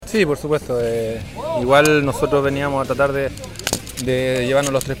Sí, por supuesto. Igual nosotros veníamos a tratar de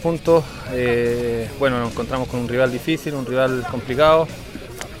llevarnos los 3 puntos. Bueno, nos encontramos con un rival difícil, un rival complicado,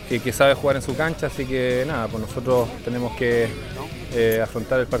 que sabe jugar en su cancha, así que nada, pues nosotros tenemos que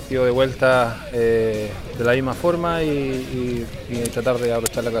afrontar el partido de vuelta de la misma forma y tratar de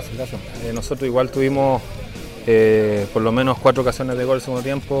aprovechar la clasificación. Nosotros igual tuvimos por lo menos 4 ocasiones de gol en el segundo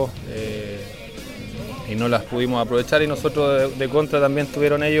tiempo y no las pudimos aprovechar, y nosotros de contra también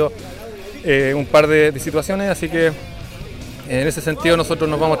tuvieron ellos un par de situaciones, así que en ese sentido nosotros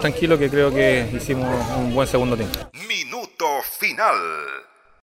nos vamos tranquilos, que creo que hicimos un buen segundo tiempo. Minuto final.